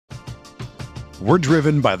We're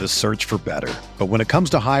driven by the search for better. But when it comes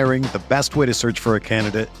to hiring, the best way to search for a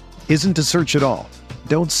candidate isn't to search at all.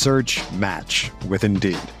 Don't search, match with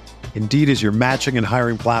Indeed. Indeed is your matching and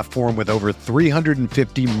hiring platform with over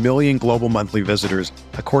 350 million global monthly visitors,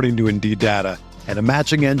 according to Indeed data, and a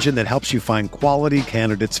matching engine that helps you find quality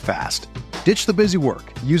candidates fast. Ditch the busy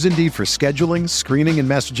work. Use Indeed for scheduling, screening, and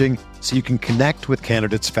messaging so you can connect with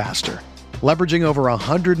candidates faster. Leveraging over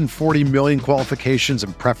 140 million qualifications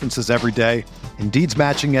and preferences every day, Indeed's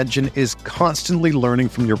matching engine is constantly learning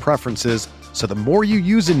from your preferences, so the more you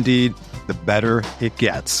use Indeed, the better it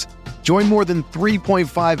gets. Join more than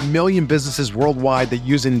 3.5 million businesses worldwide that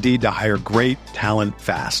use Indeed to hire great talent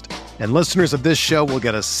fast. And listeners of this show will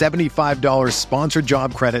get a $75 sponsored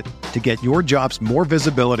job credit to get your jobs more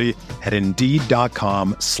visibility at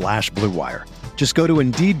Indeed.com/Blue Wire. Just go to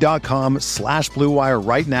Indeed.com/Blue Wire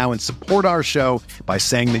right now and support our show by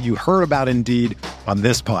saying that you heard about Indeed on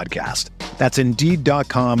this podcast. That's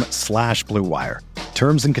Indeed.com/Blue Wire.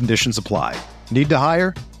 Terms and conditions apply. Need to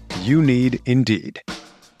hire? You need Indeed.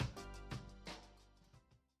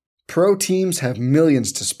 Pro teams have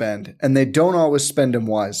millions to spend, and they don't always spend them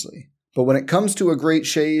wisely. But when it comes to a great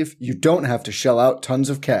shave, you don't have to shell out tons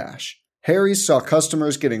of cash. Harry's saw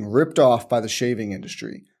customers getting ripped off by the shaving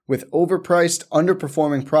industry with overpriced,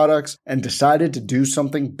 underperforming products and decided to do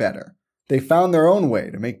something better. They found their own way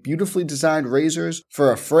to make beautifully designed razors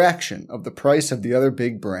for a fraction of the price of the other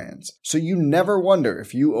big brands, so you never wonder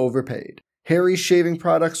if you overpaid. Harry's shaving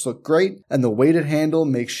products look great, and the weighted handle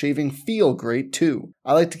makes shaving feel great too.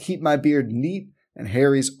 I like to keep my beard neat, and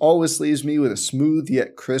Harry's always leaves me with a smooth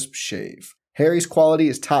yet crisp shave. Harry's quality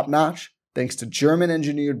is top-notch, thanks to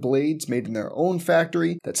German-engineered blades made in their own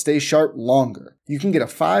factory that stay sharp longer. You can get a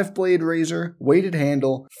 5-blade razor, weighted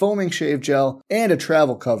handle, foaming shave gel, and a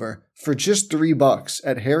travel cover for just $3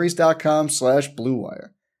 at harrys.com/Blue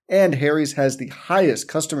Wire. And Harry's has the highest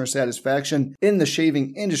customer satisfaction in the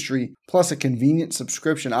shaving industry, plus a convenient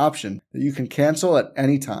subscription option that you can cancel at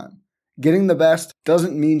any time. Getting the best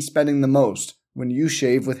doesn't mean spending the most when you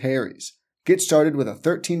shave with Harry's. Get started with a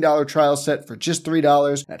 $13 trial set for just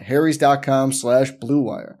 $3 at harrys.com/Blue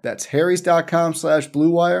Wire. That's harrys.com/Blue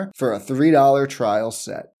Wire for a $3 trial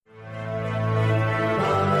set.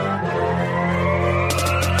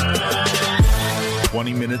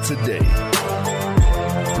 "20 minutes a day,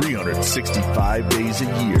 365 days a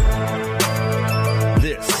year.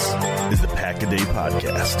 This is the Pack-A-Day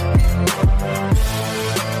Podcast.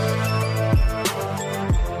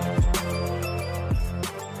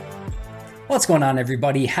 What's going on,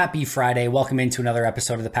 everybody? Happy Friday. Welcome into another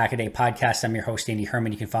episode of the Pack-A-Day Podcast. I'm your host, Andy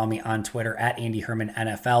Herman. You can follow me on Twitter at Andy Herman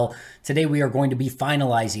NFL. Today, we are going to be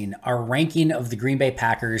finalizing our ranking of the Green Bay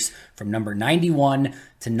Packers from number 91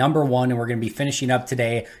 to number 1, and we're going to be finishing up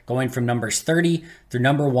today going from numbers 30 through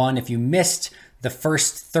number 1. If you missed the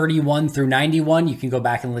first 31 through 91, you can go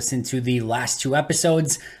back and listen to the last 2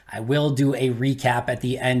 episodes. I will do a recap at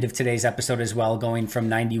the end of today's episode as well, going from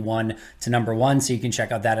 91 to number 1, so you can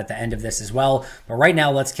check out that at the end of this as well. But right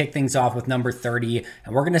now, let's kick things off with number 30,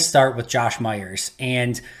 and we're going to start with Josh Myers.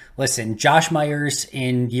 And listen, Josh Myers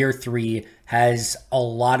in year 3 has a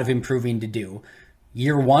lot of improving to do.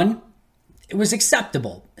 Year 1, it was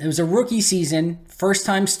acceptable. It was a rookie season,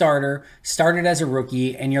 first-time starter, started as a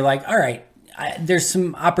rookie, and you're like, all right, there's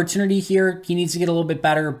some opportunity here. He needs to get a little bit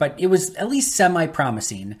better, but it was at least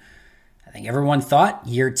semi-promising. I think everyone thought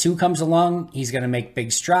year 2 comes along, he's going to make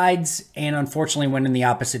big strides, and unfortunately went in the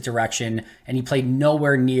opposite direction, and he played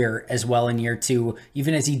nowhere near as well in year 2,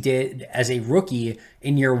 even as he did as a rookie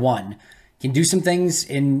in year 1. Can do some things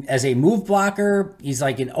as a move blocker. He's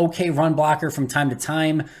like an okay run blocker from time to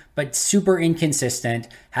time, but super inconsistent,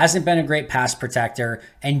 hasn't been a great pass protector,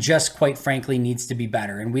 and just quite frankly needs to be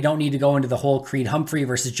better. And we don't need to go into the whole Creed Humphrey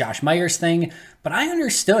versus Josh Myers thing, but I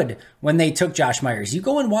understood when they took Josh Myers. You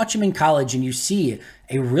go and watch him in college and you see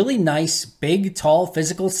a really nice, big, tall,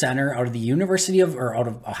 physical center out of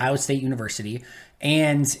Ohio State University.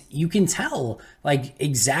 And you can tell like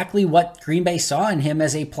exactly what Green Bay saw in him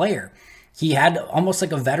as a player. He had almost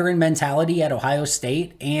like a veteran mentality at Ohio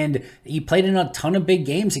State, and he played in a ton of big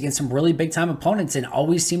games against some really big-time opponents and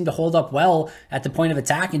always seemed to hold up well at the point of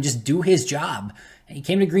attack and just do his job. He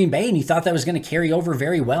came to Green Bay, and he thought that was going to carry over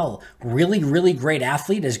very well. Really, really great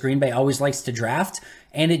athlete, as Green Bay always likes to draft.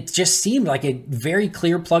 And it just seemed like a very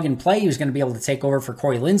clear plug and play. He was going to be able to take over for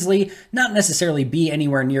Corey Linsley, not necessarily be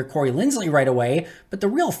anywhere near Corey Linsley right away, but the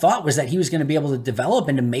real thought was that he was going to be able to develop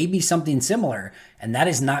into maybe something similar. And that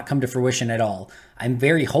has not come to fruition at all. I'm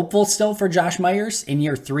very hopeful still for Josh Myers in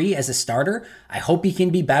year 3 as a starter. I hope he can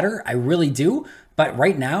be better. I really do. But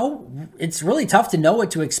right now, it's really tough to know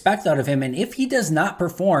what to expect out of him. And if he does not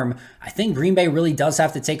perform, I think Green Bay really does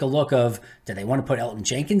have to take a look of, do they want to put Elgton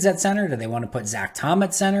Jenkins at center? Do they want to put Zach Tom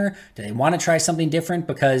at center? Do they want to try something different?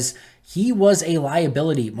 Because he was a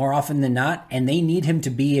liability more often than not, and they need him to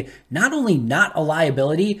be not only not a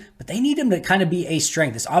liability, but they need him to kind of be a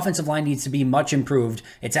strength. This offensive line needs to be much improved.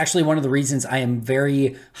 It's actually one of the reasons I am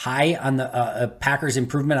very high on the Packers'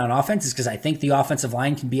 improvement on offense, is because I think the offensive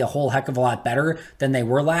line can be a whole heck of a lot better than they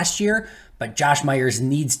were last year. But Josh Myers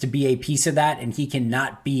needs to be a piece of that, and he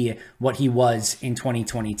cannot be what he was in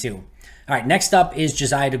 2022. All right, next up is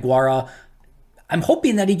Josiah DeGuara. I'm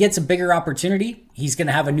hoping that he gets a bigger opportunity. He's going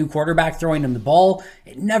to have a new quarterback throwing him the ball.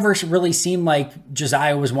 It never really seemed like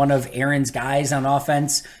Josiah was one of Aaron's guys on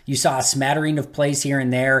offense. You saw a smattering of plays here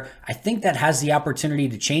and there. I think that has the opportunity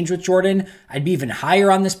to change with Jordan. I'd be even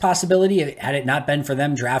higher on this possibility had it not been for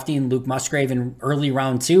them drafting Luke Musgrave in early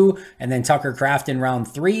round 2 and then Tucker Kraft in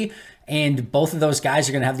round 3. And both of those guys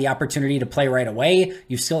are going to have the opportunity to play right away.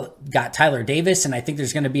 You've still got Tyler Davis, and I think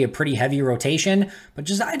there's going to be a pretty heavy rotation. But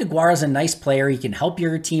Josiah DeGuara is a nice player. He can help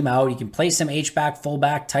your team out. You can play some H-back,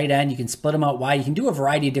 fullback, tight end. You can split him out wide. You can do a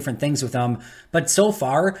variety of different things with him. But so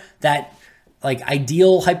far, that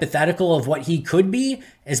ideal hypothetical of what he could be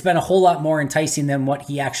has been a whole lot more enticing than what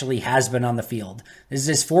he actually has been on the field. This is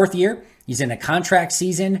his 4th year. He's in a contract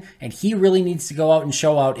season, and he really needs to go out and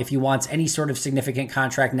show out if he wants any sort of significant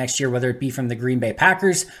contract next year, whether it be from the Green Bay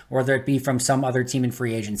Packers or whether it be from some other team in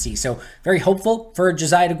free agency. So very hopeful for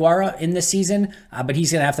Josiah DeGuara in this season, but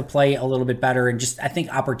he's going to have to play a little bit better. And I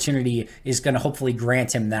think opportunity is going to hopefully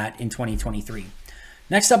grant him that in 2023.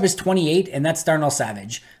 Next up is 28, and that's Darnell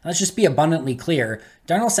Savage. Let's just be abundantly clear.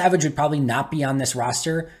 Darnell Savage would probably not be on this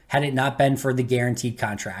roster had it not been for the guaranteed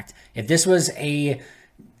contract. If this was any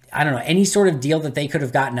sort of deal that they could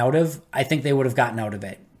have gotten out of, I think they would have gotten out of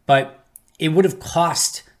it. But it would have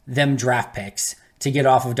cost them draft picks to get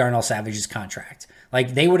off of Darnell Savage's contract.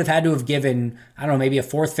 They would have had to have given, maybe a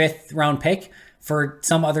 4th, 5th round pick for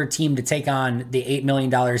some other team to take on the $8 million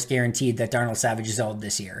guaranteed that Darnell Savage is owed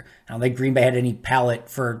this year. I don't think Green Bay had any palate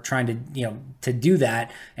for trying to do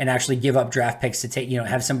that and actually give up draft picks to take,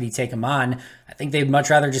 have somebody take him on. I think they'd much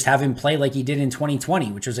rather just have him play like he did in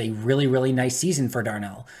 2020, which was a really, really nice season for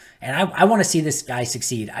Darnell. And I want to see this guy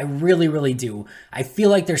succeed. I really, really do. I feel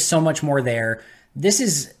like there's so much more there. This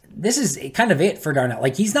is kind of it for Darnell.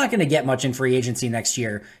 He's not going to get much in free agency next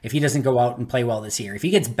year if he doesn't go out and play well this year. If he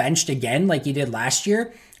gets benched again like he did last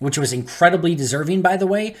year, which was incredibly deserving, by the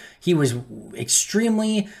way, he was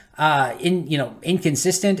extremely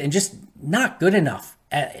inconsistent and just not good enough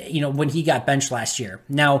when he got benched last year.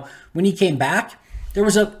 Now, when he came back, there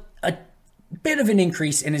was a bit of an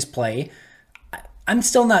increase in his play. I'm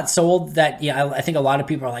still not sold that, I think a lot of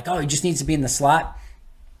people are like, oh, he just needs to be in the slot.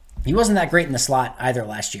 He wasn't that great in the slot either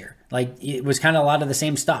last year. It was kind of a lot of the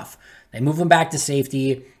same stuff. They move him back to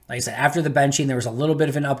safety. Like I said, after the benching, there was a little bit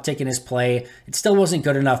of an uptick in his play. It still wasn't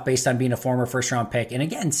good enough based on being a former first-round pick. And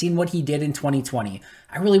again, seeing what he did in 2020.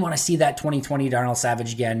 I really want to see that 2020 Darnell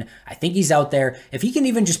Savage again. I think he's out there. If he can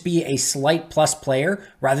even just be a slight plus player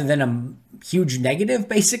rather than a huge negative,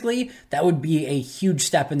 basically, that would be a huge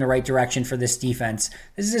step in the right direction for this defense.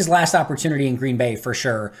 This is his last opportunity in Green Bay for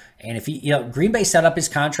sure. And if he, Green Bay set up his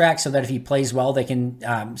contract so that if he plays well, they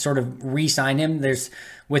can sort of re-sign him.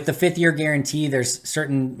 With the 5th year guarantee, there's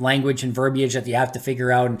certain language and verbiage that you have to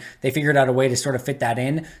figure out, and they figured out a way to sort of fit that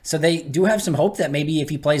in. So they do have some hope that maybe if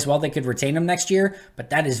he plays well, they could retain him next year, but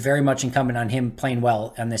that is very much incumbent on him playing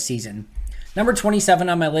well on this season. Number 27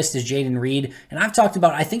 on my list is Jayden Reed, and I've talked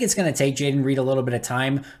about, I think it's going to take Jayden Reed a little bit of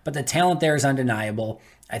time, but the talent there is undeniable.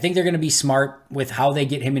 I think they're going to be smart with how they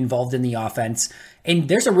get him involved in the offense, and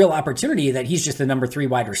there's a real opportunity that he's just the number 3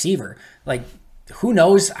 wide receiver. Who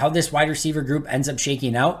knows how this wide receiver group ends up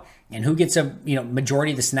shaking out and who gets a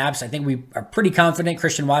majority of the snaps. I think we are pretty confident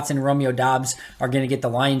Christian Watson and Romeo Doubs are going to get the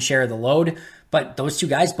lion's share of the load. But those two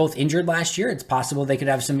guys both injured last year. It's possible they could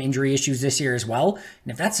have some injury issues this year as well.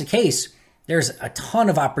 And if that's the case, there's a ton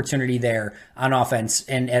of opportunity there on offense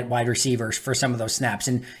and at wide receivers for some of those snaps.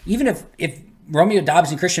 And even if Romeo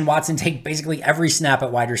Doubs and Christian Watson take basically every snap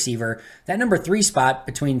at wide receiver, that number 3 spot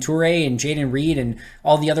between Toure and Jayden Reed and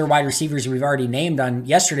all the other wide receivers we've already named on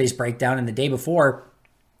yesterday's breakdown and the day before,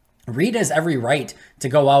 Reed has every right to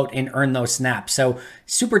go out and earn those snaps. So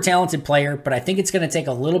super talented player, but I think it's going to take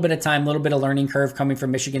a little bit of time, a little bit of learning curve coming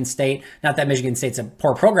from Michigan State. Not that Michigan State's a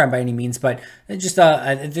poor program by any means, but just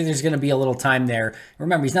I think there's going to be a little time there.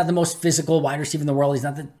 Remember, he's not the most physical wide receiver in the world.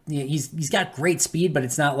 He's got great speed, but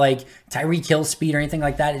it's not like Tyreek Hill speed or anything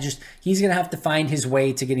like that. He's going to have to find his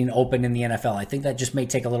way to getting open in the NFL. I think that just may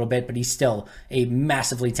take a little bit, but he's still a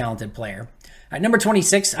massively talented player. At number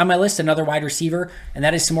 26 on my list, another wide receiver, and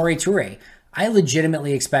that is Samori Toure. I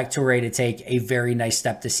legitimately expect Toure to take a very nice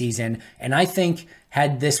step this season, and I think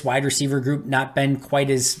had this wide receiver group not been quite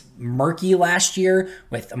as murky last year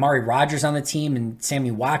with Amari Rodgers on the team and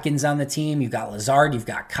Sammy Watkins on the team, you've got Lazard, you've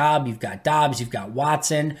got Cobb, you've got Dobbs, you've got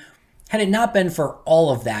Watson. Had it not been for all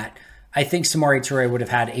of that, I think Samori Toure would have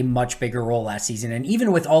had a much bigger role last season. And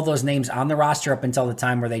even with all those names on the roster up until the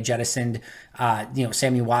time where they jettisoned,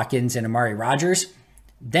 Sammy Watkins and Amari Rodgers,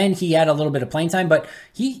 then he had a little bit of playing time, but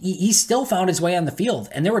he still found his way on the field.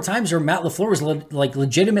 And there were times where Matt LaFleur was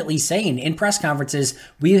legitimately saying in press conferences,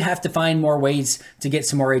 we have to find more ways to get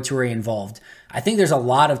Samori Toure involved. I think there's a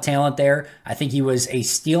lot of talent there. I think he was a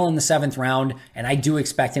steal in the 7th round, and I do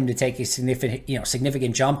expect him to take a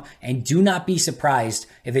significant jump. And do not be surprised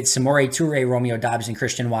if it's Samori Toure, Romeo Doubs, and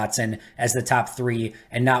Christian Watson as the top 3,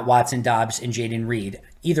 and not Watson, Dobbs, and Jayden Reed.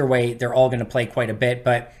 Either way, they're all going to play quite a bit,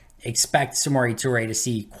 but expect Samori Toure to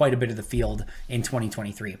see quite a bit of the field in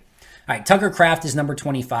 2023. All right, Tucker Kraft is number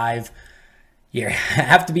 25. You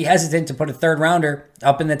have to be hesitant to put a 3rd rounder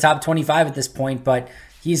up in the top 25 at this point, but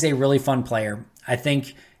he's a really fun player. I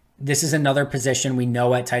think this is another position we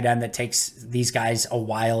know at tight end that takes these guys a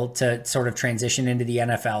while to sort of transition into the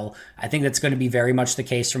NFL. I think that's going to be very much the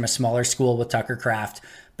case from a smaller school with Tucker Kraft,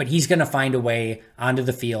 but he's going to find a way onto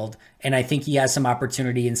the field. And I think he has some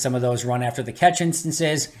opportunity in some of those run after the catch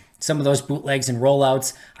instances, some of those bootlegs and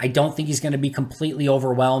rollouts. I don't think he's going to be completely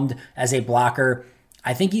overwhelmed as a blocker.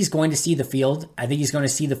 I think he's going to see the field. I think he's going to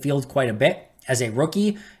see the field quite a bit as a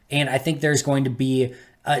rookie. And I think there's going to be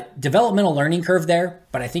a developmental learning curve there,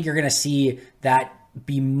 but I think you're going to see that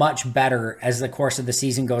be much better as the course of the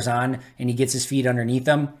season goes on and he gets his feet underneath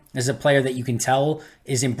him. As a player that you can tell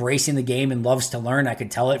is embracing the game and loves to learn. I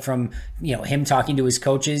could tell it from him talking to his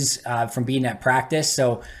coaches, from being at practice.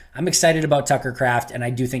 So I'm excited about Tucker Kraft, and I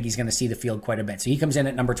do think he's going to see the field quite a bit. So he comes in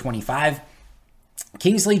at number 25.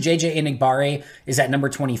 Kingsley Enagbare is at number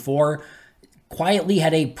 24. Quietly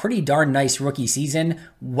had a pretty darn nice rookie season,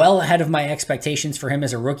 well ahead of my expectations for him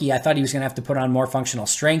as a rookie. I thought he was going to have to put on more functional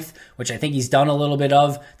strength, which I think he's done a little bit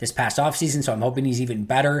of this past offseason, so I'm hoping he's even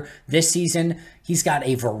better this season. He's got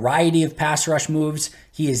a variety of pass rush moves.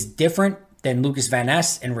 He is different than Lucas Van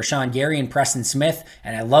Ness and Rashawn Gary and Preston Smith.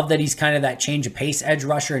 And I love that he's kind of that change of pace edge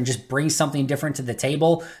rusher and just brings something different to the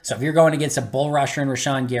table. So if you're going against a bull rusher in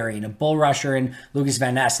Rashawn Gary and a bull rusher in Lucas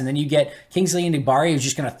Van Ness, and then you get Kingsley Enagbare who's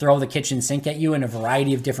just going to throw the kitchen sink at you in a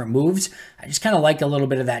variety of different moves, I just kind of like a little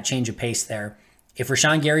bit of that change of pace there. If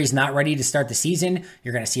Rashawn Gary's not ready to start the season,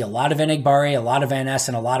 you're going to see a lot of Enagbare, a lot of Van Ness,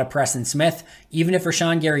 and a lot of Preston Smith. Even if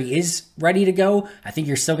Rashawn Gary is ready to go, I think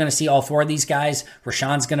you're still going to see all 4 of these guys.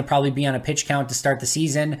 Rashawn's going to probably be on a pitch count to start the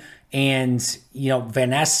season. And, Van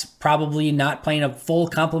Ness probably not playing a full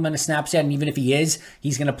complement of snaps yet. And even if he is,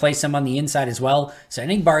 he's going to play some on the inside as well. So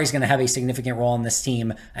Enagbare is going to have a significant role in this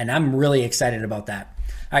team. And I'm really excited about that.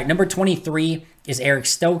 All right, number 23 is Eric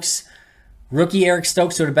Stokes. Rookie Eric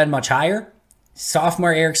Stokes would have been much higher.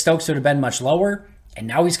 Sophomore Eric Stokes would have been much lower, and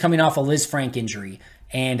now he's coming off a Liz Frank injury.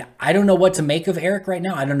 And I don't know what to make of Eric right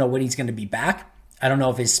now. I don't know when he's going to be back. I don't know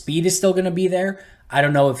if his speed is still going to be there. I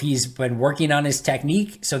don't know if he's been working on his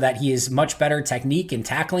technique so that he is much better technique and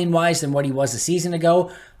tackling wise than what he was a season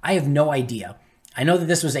ago. I have no idea. I know that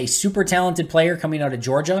this was a super talented player coming out of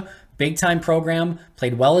Georgia, big time program,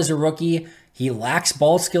 played well as a rookie. He lacks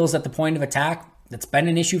ball skills at the point of attack. That's been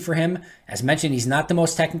an issue for him. As mentioned, he's not the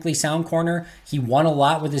most technically sound corner. He won a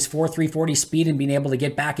lot with his 4.3 40 speed and being able to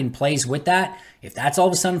get back in plays with that. If that's all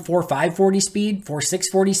of a sudden 4.5 40 speed, 4.6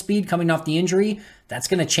 40 speed coming off the injury, that's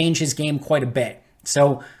going to change his game quite a bit.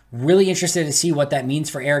 So really interested to see what that means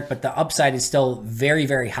for Eric, but the upside is still very,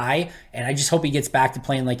 very high. And I just hope he gets back to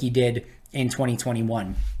playing like he did in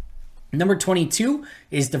 2021. Number 22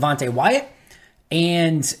 is Devonte Wyatt.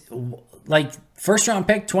 And first round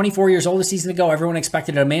pick, 24 years old a season ago, everyone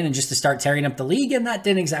expected him in and just to start tearing up the league, and that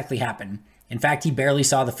didn't exactly happen. In fact, he barely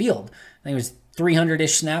saw the field. I think it was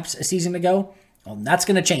 300-ish snaps a season ago. Well, that's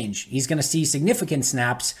going to change. He's going to see significant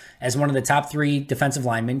snaps as one of the top 3 defensive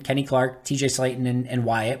linemen, Kenny Clark, TJ Slaton, and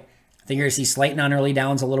Wyatt. I think you're going to see Slaton on early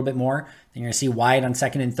downs a little bit more. I think you're going to see Wyatt on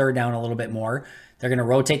second and third down a little bit more. They're going to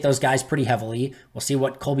rotate those guys pretty heavily. We'll see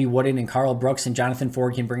what Colby Wooden and Carl Brooks and Jonathan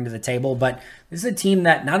Ford can bring to the table. But this is a team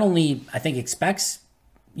that not only, I think, expects,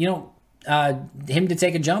 him to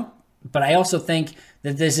take a jump, but I also think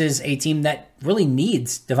that this is a team that really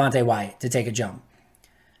needs Devonte Wyatt to take a jump.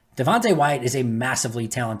 Devonte Wyatt is a massively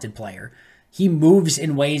talented player. He moves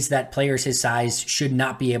in ways that players his size should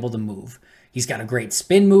not be able to move. He's got a great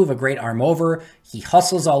spin move, a great arm over. He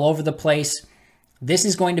hustles all over the place. This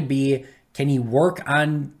is going to be, can he work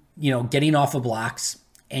on, getting off of blocks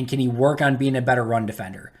And can he work on being a better run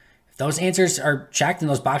defender? If those answers are checked and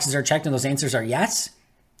those boxes are checked and those answers are yes,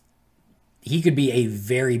 he could be a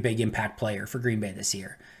very big impact player for Green Bay this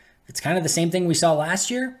year. It's kind of the same thing we saw last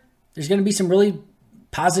year. There's going to be some really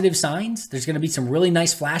positive signs. There's going to be some really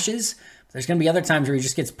nice flashes. There's going to be other times where he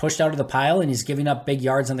just gets pushed out of the pile and he's giving up big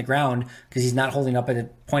yards on the ground because he's not holding up at a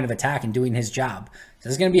point of attack and doing his job. So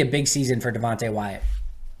this is going to be a big season for Devonte Wyatt.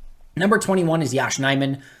 Number 21 is Yosh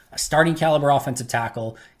Nijman, a starting caliber offensive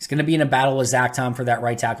tackle. He's going to be in a battle with Zach Tom for that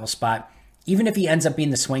right tackle spot. Even if he ends up being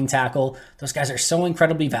the swing tackle, those guys are so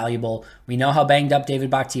incredibly valuable. We know how banged up David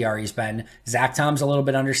Bakhtiari's been. Zach Tom's a little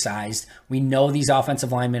bit undersized. We know these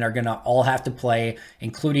offensive linemen are going to all have to play,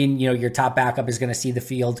 including, your top backup is going to see the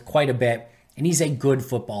field quite a bit. And he's a good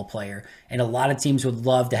football player. And a lot of teams would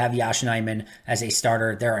love to have Yosh Nijman as a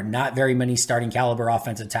starter. There are not very many starting caliber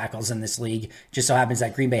offensive tackles in this league. Just so happens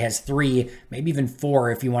that Green Bay has 3, maybe even 4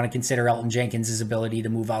 if you want to consider Elton Jenkins' ability to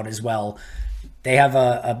move out as well. They have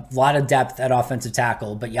a lot of depth at offensive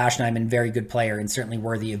tackle, but Yosh Nijman, very good player and certainly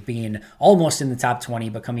worthy of being almost in the top 20,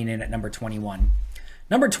 but coming in at number 21.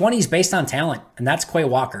 Number 20 is based on talent, and that's Quay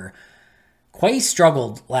Walker. Quay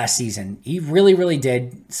struggled last season. He really, really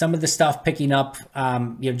did. Some of the stuff picking up,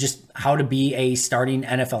 just how to be a starting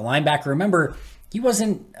NFL linebacker. Remember, he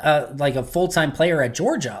wasn't like a full-time player at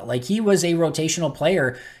Georgia. Like, he was a rotational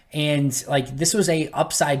player. And this was a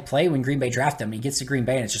upside play when Green Bay drafted him. He gets to Green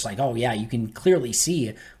Bay and it's just like, oh yeah, you can clearly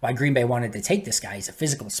see why Green Bay wanted to take this guy. He's a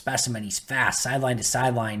physical specimen. He's fast, sideline to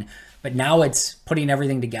sideline. But now it's putting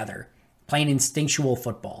everything together, playing instinctual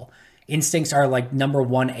football. Instincts are like number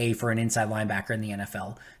 1A for an inside linebacker in the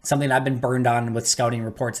NFL. Something I've been burned on with scouting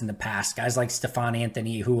reports in the past. Guys like Stephon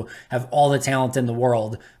Anthony, who have all the talent in the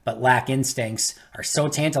world but lack instincts, are so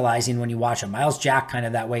tantalizing when you watch them. Myles Jack kind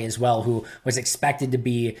of that way as well, who was expected to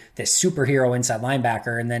be this superhero inside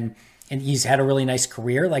linebacker, and he's had a really nice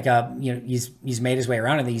career. He's made his way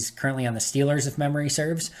around, and he's currently on the Steelers, if memory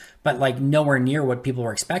serves. But nowhere near what people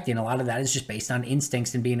were expecting. A lot of that is just based on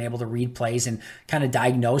instincts and being able to read plays and kind of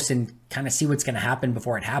diagnose and kind of see what's going to happen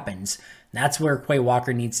before it happens. That's where Quay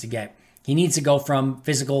Walker needs to get. He needs to go from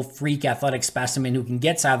physical freak athletic specimen who can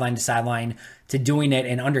get sideline to sideline to doing it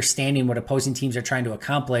and understanding what opposing teams are trying to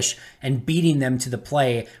accomplish and beating them to the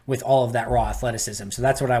play with all of that raw athleticism. So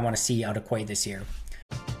that's what I want to see out of Quay this year.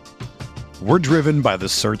 We're driven by the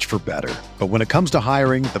search for better. But when it comes to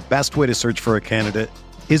hiring, the best way to search for a candidate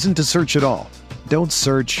isn't to search at all. Don't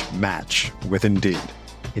search, match with Indeed.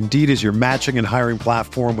 Indeed is your matching and hiring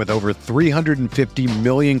platform with over 350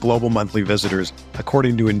 million global monthly visitors,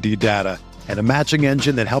 according to Indeed data, and a matching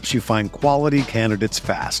engine that helps you find quality candidates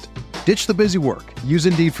fast. Ditch the busy work. Use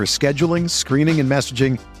Indeed for scheduling, screening, and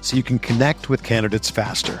messaging so you can connect with candidates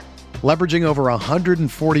faster. Leveraging over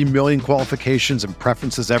 140 million qualifications and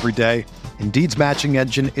preferences every day, Indeed's matching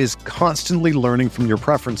engine is constantly learning from your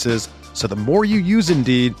preferences, so the more you use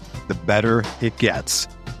Indeed, the better it gets.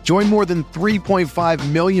 Join more than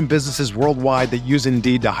 3.5 million businesses worldwide that use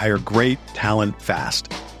Indeed to hire great talent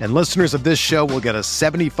fast. And listeners of this show will get a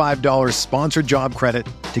 $75 sponsored job credit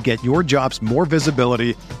to get your jobs more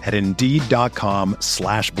visibility at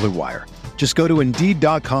Indeed.com/Blue Wire. Just go to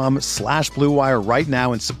Indeed.com/Blue Wire right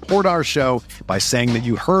now and support our show by saying that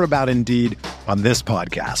you heard about Indeed on this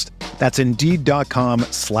podcast. That's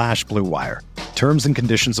Indeed.com/Blue Wire. Terms and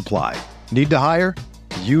conditions apply. Need to hire?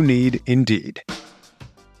 You need Indeed.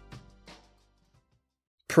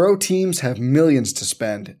 Pro teams have millions to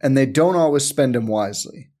spend, and they don't always spend them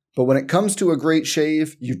wisely. But when it comes to a great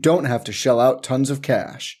shave, you don't have to shell out tons of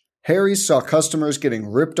cash. Harry's saw customers getting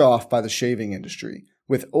ripped off by the shaving industry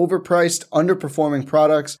with overpriced, underperforming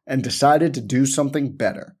products and decided to do something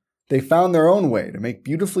better. They found their own way to make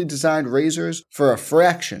beautifully designed razors for a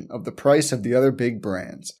fraction of the price of the other big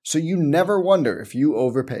brands, so you never wonder if you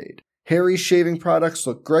overpaid. Harry's shaving products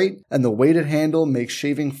look great, and the weighted handle makes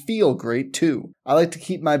shaving feel great too. I like to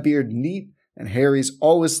keep my beard neat, and Harry's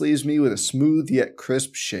always leaves me with a smooth yet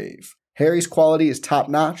crisp shave. Harry's quality is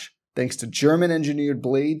top-notch, thanks to German-engineered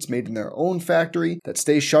blades made in their own factory that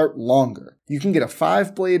stay sharp longer. You can get a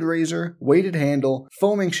 5-blade razor, weighted handle,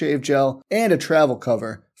 foaming shave gel, and a travel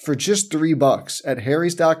cover for just $3 at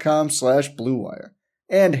harrys.com/Blue Wire.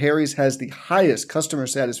 And Harry's has the highest customer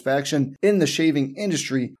satisfaction in the shaving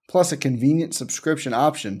industry, plus a convenient subscription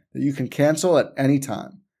option that you can cancel at any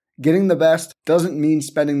time. Getting the best doesn't mean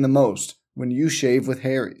spending the most when you shave with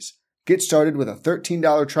Harry's. Get started with a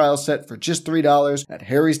 $13 trial set for just $3 at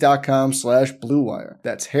harrys.com/Blue Wire.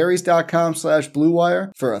 That's harrys.com/Blue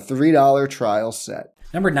Wire for a $3 trial set.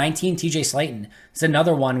 Number 19, TJ Slayton. It's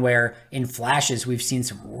another one where in flashes, we've seen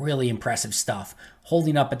some really impressive stuff.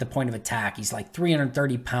 Holding up at the point of attack. He's like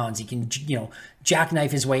 330 pounds. He can,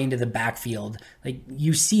 jackknife his way into the backfield. Like,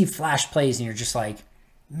 you see flash plays and you're just like,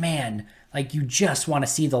 man, like, you just want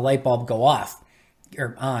to see the light bulb go off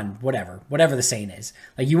or on, whatever the saying is.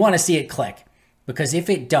 Like, you want to see it click, because if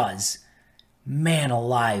it does, man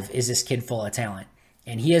alive, is this kid full of talent.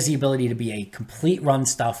 And he has the ability to be a complete run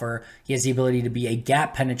stuffer. He has the ability to be a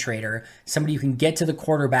gap penetrator, somebody who can get to the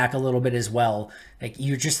quarterback a little bit as well. Like,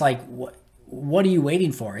 you're just like, what are you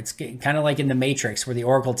waiting for? It's kind of like in the Matrix where the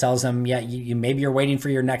Oracle tells them, yeah, you maybe you're waiting for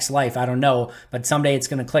your next life. I don't know, but someday it's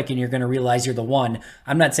going to click and you're going to realize you're the one.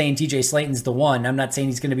 I'm not saying TJ Slayton's the one. I'm not saying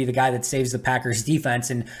he's going to be the guy that saves the Packers defense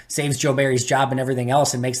and saves Joe Barry's job and everything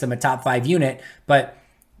else and makes them a top 5 unit, but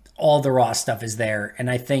all the raw stuff is there. And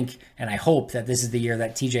I think, and I hope that this is the year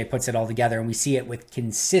that TJ puts it all together and we see it with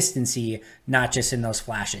consistency, not just in those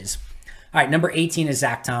flashes. All right, number 18 is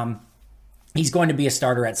Zach Tom. He's going to be a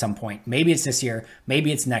starter at some point. Maybe it's this year.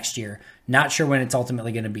 Maybe it's next year. Not sure when it's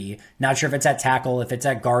ultimately going to be. Not sure if it's at tackle, if it's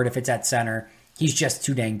at guard, if it's at center. He's just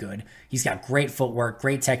too dang good. He's got great footwork,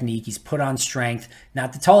 great technique. He's put on strength.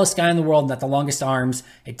 Not the tallest guy in the world, not the longest arms.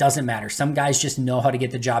 It doesn't matter. Some guys just know how to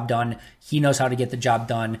get the job done. He knows how to get the job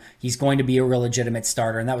done. He's going to be a real legitimate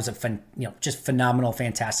starter. And that was a just phenomenal,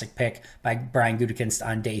 fantastic pick by Brian Gutekunst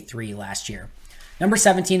on day 3 last year. Number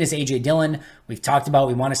 17 is A.J. Dillon. We've talked about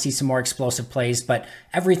we want to see some more explosive plays, but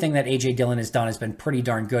everything that A.J. Dillon has done has been pretty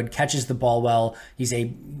darn good. Catches the ball well. He's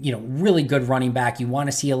a really good running back. You want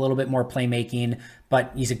to see a little bit more playmaking,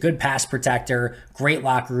 but he's a good pass protector, great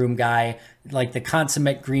locker room guy, like the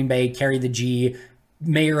consummate Green Bay, carry the G,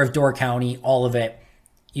 mayor of Door County, all of it.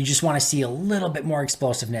 You just want to see a little bit more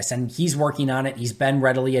explosiveness, and he's working on it. He's been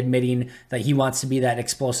readily admitting that he wants to be that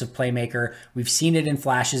explosive playmaker. We've seen it in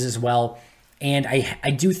flashes as well. And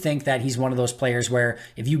I do think that he's one of those players where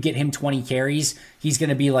if you get him 20 carries, he's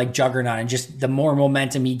going to be like juggernaut. And just the more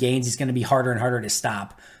momentum he gains, he's going to be harder and harder to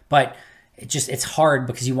stop. But it's hard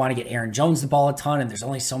because you want to get Aaron Jones the ball a ton and there's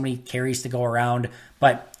only so many carries to go around.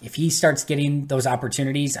 But if he starts getting those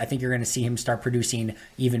opportunities, I think you're going to see him start producing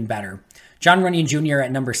even better. Jon Runyan Jr.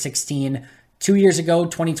 at number 16. 2 years ago,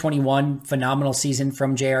 2021, phenomenal season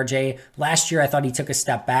from JRJ. Last year, I thought he took a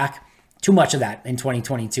step back. Too much of that in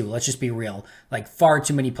 2022. Let's just be real. Like, far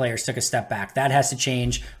too many players took a step back. That has to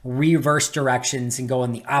change, reverse directions and go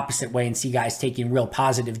in the opposite way and see guys taking real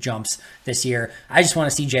positive jumps this year. I just want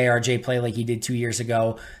to see JRJ play like he did 2 years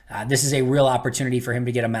ago. This is a real opportunity for him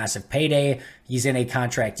to get a massive payday. He's in a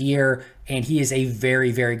contract year and he is a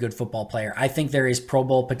very, very good football player. I think there is Pro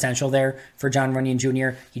Bowl potential there for Jon Runyan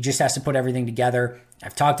Jr. He just has to put everything together.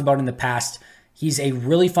 I've talked about in the past. He's a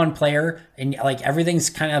really fun player and like everything's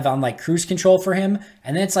kind of on like cruise control for him.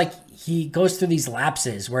 And then it's like he goes through these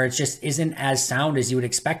lapses where it just isn't as sound as you would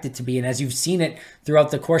expect it to be. And as you've seen it throughout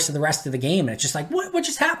the course of the rest of the game, and it's just like, what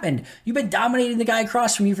just happened? You've been dominating the guy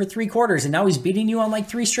across from you for 3 quarters and now he's beating you on like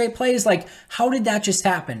 3 straight plays. Like, how did that just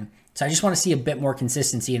happen? So I just want to see a bit more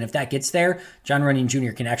consistency. And if that gets there, Jon Runyan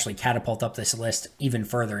Jr. can actually catapult up this list even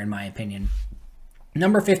further, in my opinion.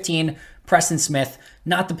 Number 15, Preston Smith,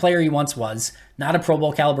 not the player he once was, not a Pro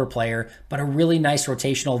Bowl caliber player, but a really nice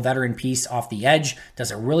rotational veteran piece off the edge, does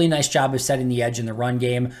a really nice job of setting the edge in the run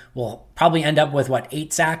game, will probably end up with,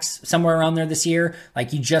 8 sacks, somewhere around there this year.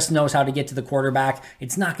 Like, he just knows how to get to the quarterback.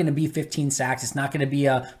 It's not going to be 15 sacks. It's not going to be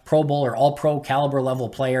a Pro Bowl or all-pro caliber level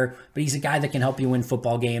player, but he's a guy that can help you win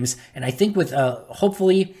football games. And I think with,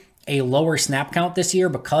 hopefully, a lower snap count this year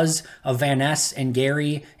because of Van Ness and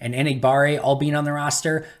Gary and Enigbare all being on the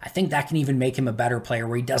roster, I think that can even make him a better player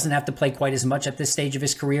where he doesn't have to play quite as much at this stage of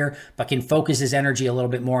his career, but can focus his energy a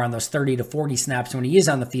little bit more on those 30 to 40 snaps when he is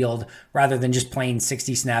on the field rather than just playing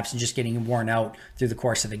 60 snaps and just getting worn out through the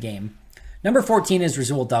course of the game. Number 14 is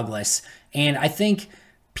Rasul Douglas, and I think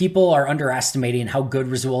people are underestimating how good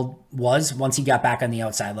Rasul was once he got back on the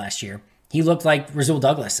outside last year. He looked like Rasul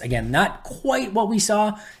Douglas. Again, not quite what we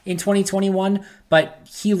saw in 2021, but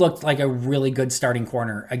he looked like a really good starting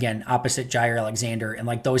corner, again, opposite Jair Alexander. And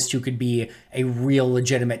like those two could be a real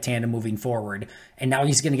legitimate tandem moving forward. And now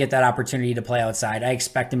he's going to get that opportunity to play outside. I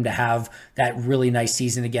expect him to have that really nice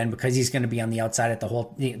season again because he's going to be on the outside at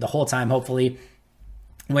the whole time, hopefully.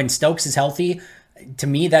 When Stokes is healthy, to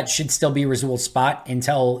me, that should still be Rasul's spot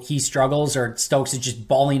until he struggles or Stokes is just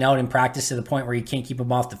balling out in practice to the point where you can't keep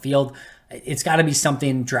him off the field. It's got to be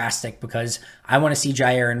something drastic because I want to see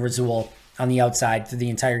Jair and Rasul on the outside through the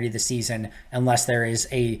entirety of the season unless there is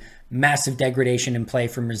a massive degradation in play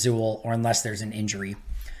from Rasul or unless there's an injury.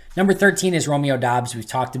 Number 13 is Romeo Doubs. We've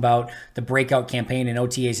talked about the breakout campaign in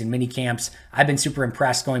OTAs and mini camps. I've been super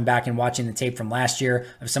impressed going back and watching the tape from last year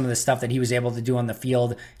of some of the stuff that he was able to do on the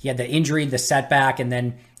field. He had the injury, the setback, and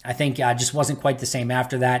then I think just wasn't quite the same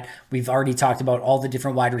after that. We've already talked about all the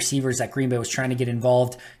different wide receivers that Green Bay was trying to get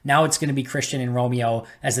involved. Now it's going to be Christian and Romeo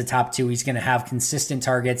as the top two. He's going to have consistent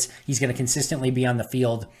targets. He's going to consistently be on the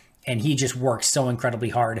field. And he just works so incredibly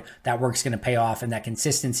hard. That work's going to pay off. And that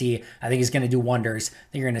consistency, I think, is going to do wonders.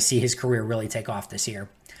 I think you're going to see his career really take off this year.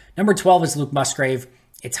 Number 12 is Luke Musgrave.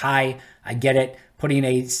 It's high. I get it. Putting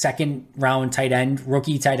a second round tight end,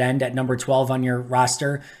 rookie tight end at number 12 on your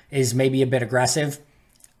roster is maybe a bit aggressive.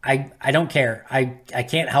 I don't care. I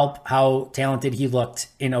can't help how talented he looked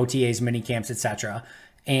in OTAs, mini camps, etc.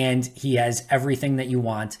 And he has everything that you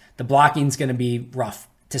want. The blocking's going to be rough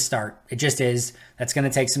to start. It just is. That's going to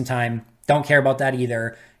take some time. Don't care about that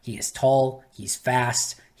either. He is tall. He's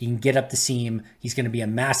fast. He can get up the seam. He's going to be a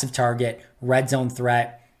massive target, red zone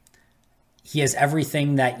threat. He has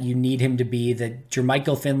everything that you need him to be. The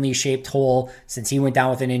Jermichael Finley shaped hole, since he went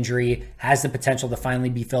down with an injury, has the potential to finally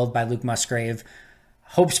be filled by Luke Musgrave.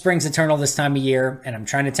 Hope springs eternal this time of year, and I'm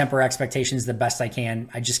trying to temper expectations the best I can.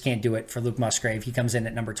 I just can't do it for Luke Musgrave. He comes in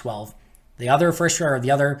at number 12. The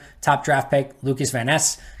other top draft pick, Lucas Van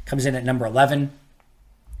Ness, comes in at number 11.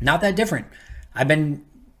 Not that different. I've been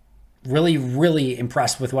really, really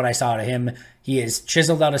impressed with what I saw of him. He is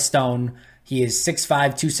chiseled out of stone. He is 6'5",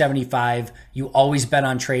 275. You always bet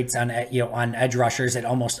on traits on edge rushers. It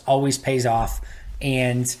almost always pays off.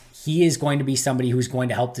 And he is going to be somebody who's going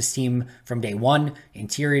to help this team from day one.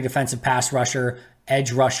 Interior defensive pass rusher,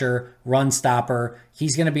 edge rusher, run stopper.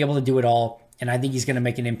 He's going to be able to do it all. And I think he's going to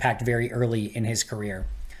make an impact very early in his career.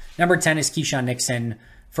 Number 10 is Keyshawn Nixon,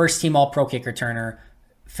 first team All-Pro kick returner,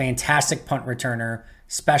 fantastic punt returner,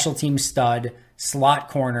 special team stud, slot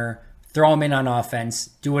corner, throw him in on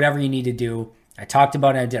offense, do whatever you need to do. I talked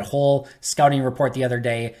about it. I did a whole scouting report the other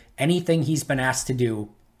day. Anything he's been asked to do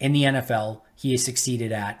in the NFL, he has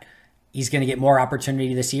succeeded at. He's going to get more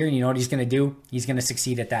opportunity this year. And you know what he's going to do? He's going to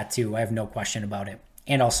succeed at that too. I have no question about it.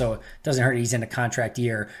 And also, it doesn't hurt he's in a contract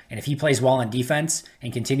year. And if he plays well on defense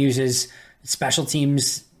and continues his special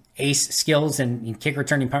teams ace skills and kick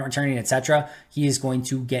returning, punt returning, etc., he is going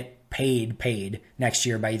to get paid next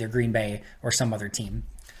year by either Green Bay or some other team.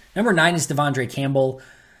 Number 9 is Devondre Campbell.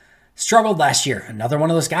 Struggled last year. Another one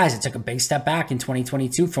of those guys that took a big step back in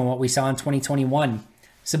 2022 from what we saw in 2021.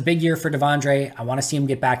 It's a big year for Devondre. I want to see him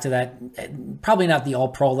get back to that, probably not the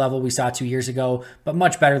all-pro level we saw 2 years ago, but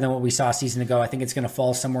much better than what we saw a season ago. I think it's going to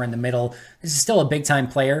fall somewhere in the middle. This is still a big-time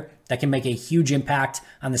player that can make a huge impact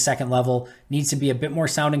on the second level. Needs to be a bit more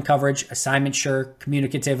sound in coverage, assignment sure,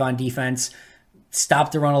 communicative on defense,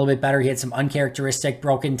 stop the run a little bit better. He had some uncharacteristic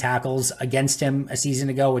broken tackles against him a season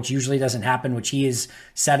ago, which usually doesn't happen, which he has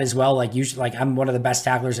said as well. Like I'm one of the best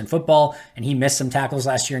tacklers in football, and he missed some tackles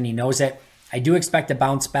last year, and he knows it. I do expect a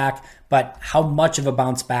bounce back, but how much of a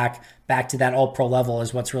bounce back to that all-pro level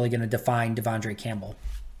is what's really going to define Devondre Campbell.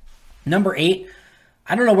 Number 8,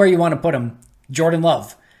 I don't know where you want to put him, Jordan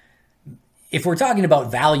Love. If we're talking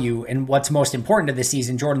about value and what's most important to this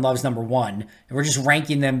season, Jordan Love's number 1. And we're just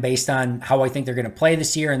ranking them based on how I think they're going to play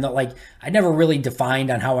this year. And I never really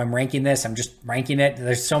defined on how I'm ranking this. I'm just ranking it.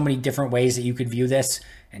 There's so many different ways that you could view this.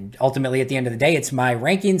 And ultimately, at the end of the day, it's my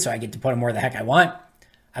ranking, so I get to put him where the heck I want.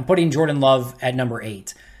 I'm putting Jordan Love at number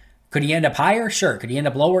 8. Could he end up higher? Sure. Could he end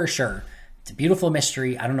up lower? Sure. It's a beautiful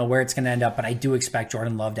mystery. I don't know where it's going to end up, but I do expect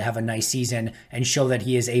Jordan Love to have a nice season and show that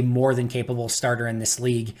he is a more than capable starter in this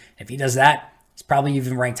league. If he does that, he's probably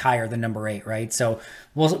even ranked higher than number 8, right? So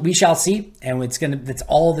we shall see. And that's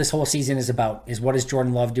all this whole season is about, is what does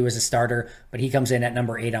Jordan Love do as a starter? But he comes in at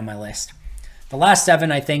number 8 on my list. The last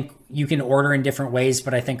 7, I think you can order in different ways,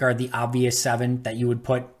 but I think are the obvious 7 that you would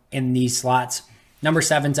put in these slots. Number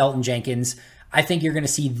 7 is Elgton Jenkins. I think you're going to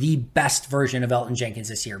see the best version of Elgton Jenkins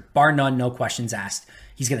this year, bar none, no questions asked.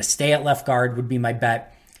 He's going to stay at left guard would be my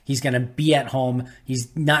bet. He's going to be at home.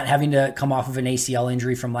 He's not having to come off of an ACL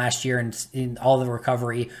injury from last year and in all the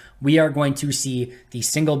recovery. We are going to see the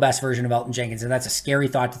single best version of Elgton Jenkins, and that's a scary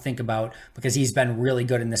thought to think about because he's been really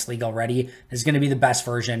good in this league already. This is going to be the best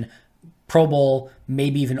version. Pro Bowl,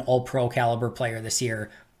 maybe even all-pro caliber player this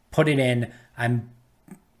year. Put it in. I'm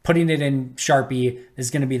putting it in Sharpie. This is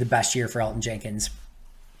going to be the best year for Elgton Jenkins.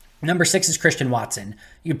 Number 6 is Christian Watson.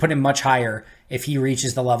 You put him much higher if he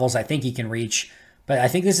reaches the levels I think he can reach. But I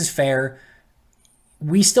think this is fair.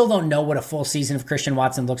 We still don't know what a full season of Christian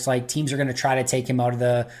Watson looks like. Teams are going to try to take him out of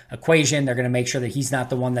the equation. They're going to make sure that he's not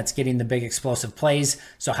the one that's getting the big explosive plays.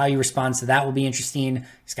 So how he responds to that will be interesting.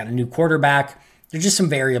 He's got a new quarterback. there's just some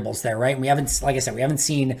variables there, right? And we haven't, like I said, we haven't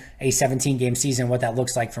seen a 17 game season, what that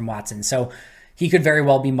looks like from Watson. So he could very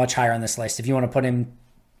well be much higher on this list. If you want to put him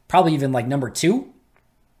probably even like number 2,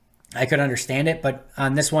 I could understand it. But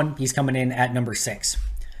on this one, he's coming in at number 6.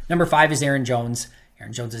 Number 5 is Aaron Jones.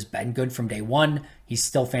 Aaron Jones has been good from day one. He's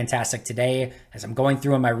still fantastic today. As I'm going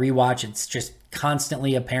through on my rewatch, it's just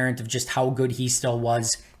constantly apparent of just how good he still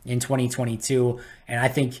was in 2022. And I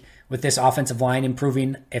think with this offensive line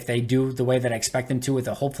improving, if they do the way that I expect them to, with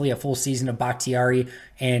hopefully a full season of Bakhtiari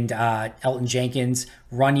and Elton Jenkins,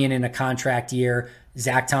 Runyon in a contract year,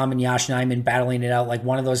 Zach Tom and Yosh Nijman battling it out, like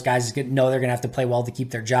one of those guys is going to know they're going to have to play well to keep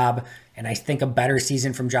their job. And I think a better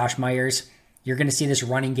season from Josh Myers, you're going to see this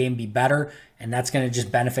running game be better, and that's going to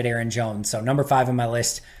just benefit Aaron Jones. So number 5 on my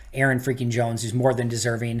list, Aaron freaking Jones, who's more than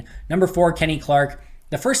deserving. Number 4, Kenny Clark.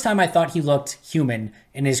 The first time I thought he looked human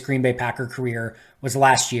in his Green Bay Packer career was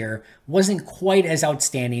last year. Wasn't quite as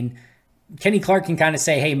outstanding. Kenny Clark can kind of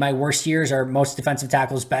say, hey, my worst years are most defensive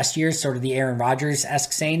tackles' best years, sort of the Aaron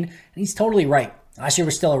Rodgers-esque saying, and he's totally right. Last year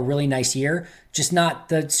was still a really nice year, just not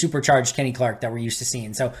the supercharged Kenny Clark that we're used to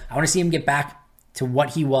seeing. So I want to see him get back to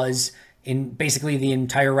what he was in basically the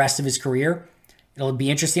entire rest of his career. It'll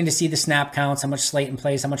be interesting to see the snap counts, how much Slayton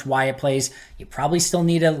plays, how much Wyatt plays. You probably still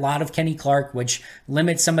need a lot of Kenny Clark, which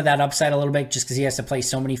limits some of that upside a little bit just because he has to play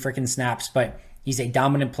so many freaking snaps. But he's a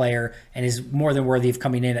dominant player and is more than worthy of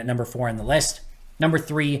coming in at number 4 on the list. Number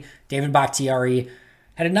 3, David Bakhtiari.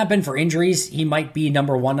 Had it not been for injuries, he might be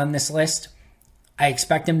number 1 on this list. I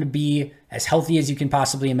expect him to be as healthy as you can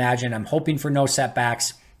possibly imagine. I'm hoping for no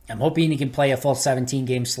setbacks. I'm hoping he can play a full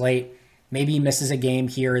 17-game slate. Maybe he misses a game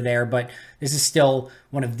here or there, but this is still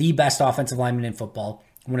one of the best offensive linemen in football,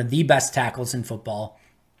 one of the best tackles in football.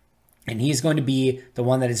 And he is going to be the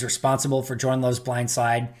one that is responsible for Jordan Love's blind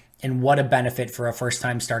side. And what a benefit for a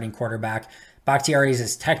first-time starting quarterback. Bakhtiari is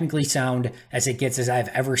as technically sound as it gets as I've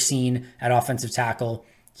ever seen at offensive tackle.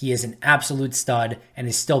 He is an absolute stud and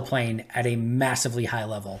is still playing at a massively high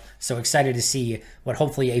level. So excited to see what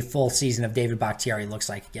hopefully a full season of David Bakhtiari looks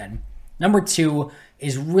like again. Number 2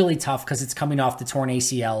 is really tough because it's coming off the torn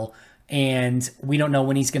ACL, and we don't know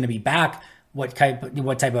when he's going to be back, what type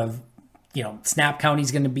of snap count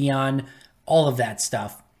he's going to be on, all of that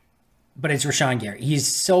stuff. But it's Rashawn Gary. He's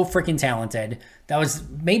so freaking talented. That was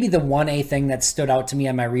maybe the 1A thing that stood out to me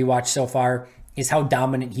on my rewatch so far, is how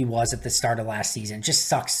dominant he was at the start of last season. It just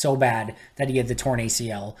sucks so bad that he had the torn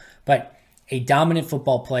ACL. But a dominant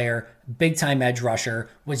football player, big-time edge rusher,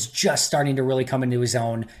 was just starting to really come into his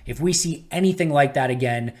own. If we see anything like that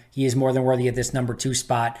again, he is more than worthy of this number 2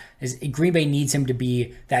 spot. Green Bay needs him to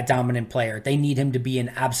be that dominant player. They need him to be an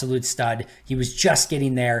absolute stud. He was just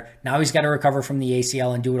getting there. Now he's got to recover from the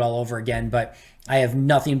ACL and do it all over again, but I have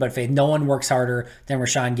nothing but faith. No one works harder than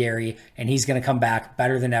Rashawn Gary, and he's going to come back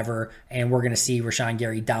better than ever, and we're going to see Rashawn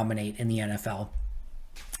Gary dominate in the NFL.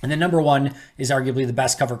 And then number 1 is arguably the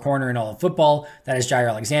best cover corner in all of football. That is Jaire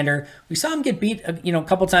Alexander. We saw him get beat, a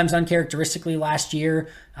couple times uncharacteristically last year.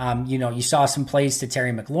 You saw some plays to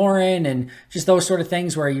Terry McLaurin and just those sort of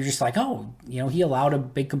things where you're just like, he allowed a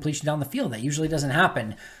big completion down the field. That usually doesn't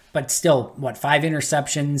happen. But still, 5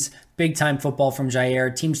 interceptions, big time football from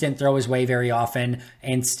Jaire. Teams didn't throw his way very often.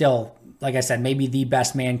 And still, like I said, maybe the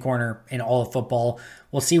best man corner in all of football.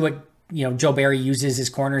 We'll see what Joe Barry uses his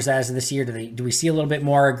corners as of this year. Do we see a little bit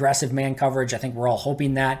more aggressive man coverage? I think we're all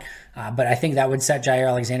hoping that. But I think that would set Jaire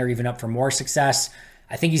Alexander even up for more success.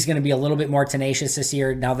 I think he's going to be a little bit more tenacious this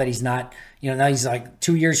year now that he's not, now he's like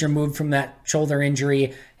 2 years removed from that shoulder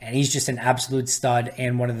injury, and he's just an absolute stud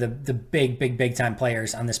and one of the big time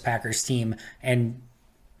players on this Packers team. And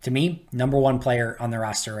to me, number 1 player on the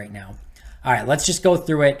roster right now. All right, let's just go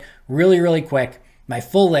through it really, really quick. My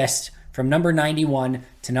full list from number 91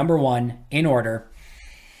 to number 1 in order.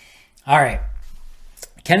 All right.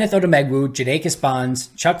 Kenneth Odumegwu, Jadakius Bonds,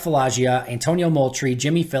 Chuck Falagia, Antonio Moultrie,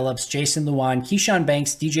 Jimmy Phillips, Jason Luan, Keyshawn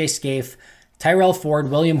Banks, DJ Scaife, Tyrell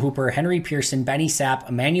Ford, William Hooper, Henry Pearson, Benny Sapp,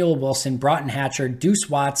 Emmanuel Wilson, Broughton Hatcher, Deuce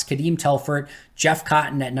Watts, Kadeem Telfort, Jeff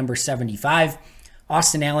Cotton at number 75,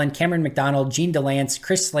 Austin Allen, Cameron McDonald, Gene DeLance,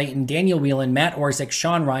 Chris Slayton, Daniel Whelan, Matt Orzik,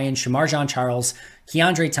 Sean Ryan, Shamar Jean-Charles,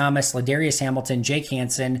 Keandre Thomas, Ladarius Hamilton, Jake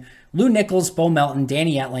Hansen, Lou Nichols, Bo Melton,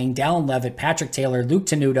 Danny Etling, Dallin Levitt, Patrick Taylor, Luke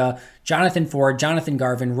Tenuta, Jonathan Ford, Jonathan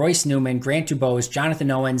Garvin, Royce Newman, Grant Dubose, Jonathan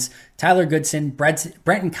Owens, Tyler Goodson,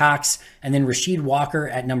 Brenton Cox, and then Rasheed Walker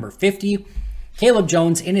at number 50. Caleb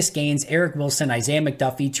Jones, Innis Gaines, Eric Wilson, Isaiah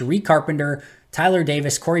McDuffie, Tariq Carpenter, Tyler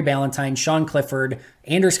Davis, Corey Ballantyne, Sean Clifford,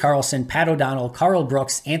 Anders Carlson, Pat O'Donnell, Carl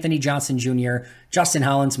Brooks, Anthony Johnson Jr., Justin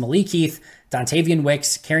Hollins, Malik Heath, Dontavian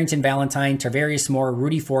Wicks, Carrington Valentine, Tarvarius Moore,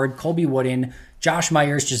 Rudy Ford, Colby Wooden, Josh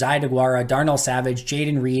Myers, Josiah DeGuara, Darnell Savage,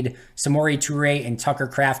 Jaden Reed, Samori Toure, and Tucker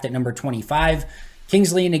Kraft at number 25.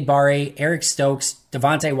 Kingsley Enagbare, Eric Stokes,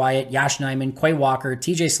 Devontae Wyatt, Yash Nyman, Quay Walker,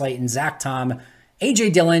 TJ Slayton, Zach Tom,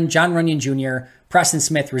 AJ Dillon, John Runyon Jr., Preston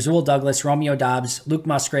Smith, Rasul Douglas, Romeo Dobbs, Luke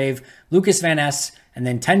Musgrave, Lucas Van Ness, and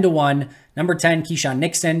then 10-1, number 10, Keyshawn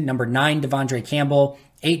Nixon, number 9, Devondre Campbell,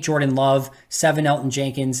 8, Jordan Love, 7, Elton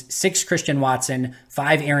Jenkins, 6, Christian Watson,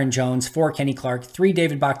 5, Aaron Jones, 4, Kenny Clark, 3,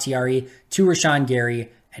 David Bakhtiari, 2, Rashawn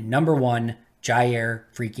Gary, and number 1, Jair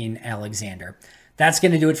freaking Alexander. That's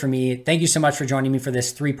going to do it for me. Thank you so much for joining me for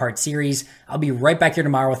this 3-part series. I'll be right back here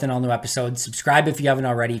tomorrow with an all-new episode. Subscribe if you haven't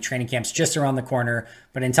already. Training camp's just around the corner.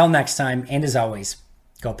 But until next time, and as always,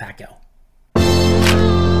 go Pack Go.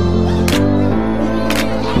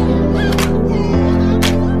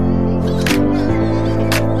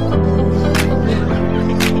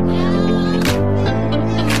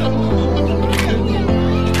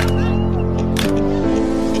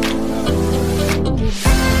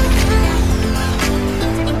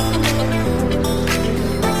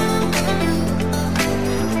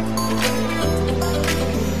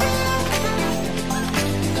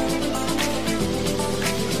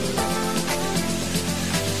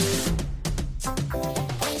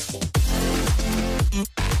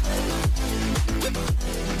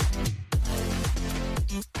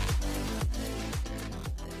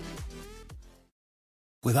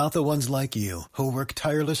 Without the ones like you, who work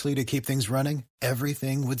tirelessly to keep things running,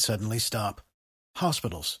 everything would suddenly stop.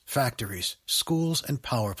 Hospitals, factories, schools, and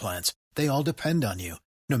power plants, they all depend on you.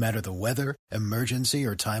 No matter the weather, emergency,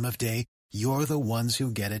 or time of day, you're the ones who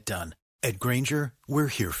get it done. At Grainger, we're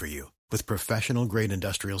here for you with professional-grade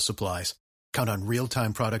industrial supplies. Count on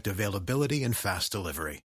real-time product availability and fast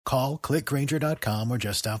delivery. Call, click Grainger.com, or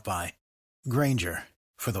just stop by. Grainger,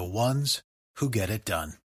 for the ones who get it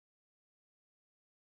done.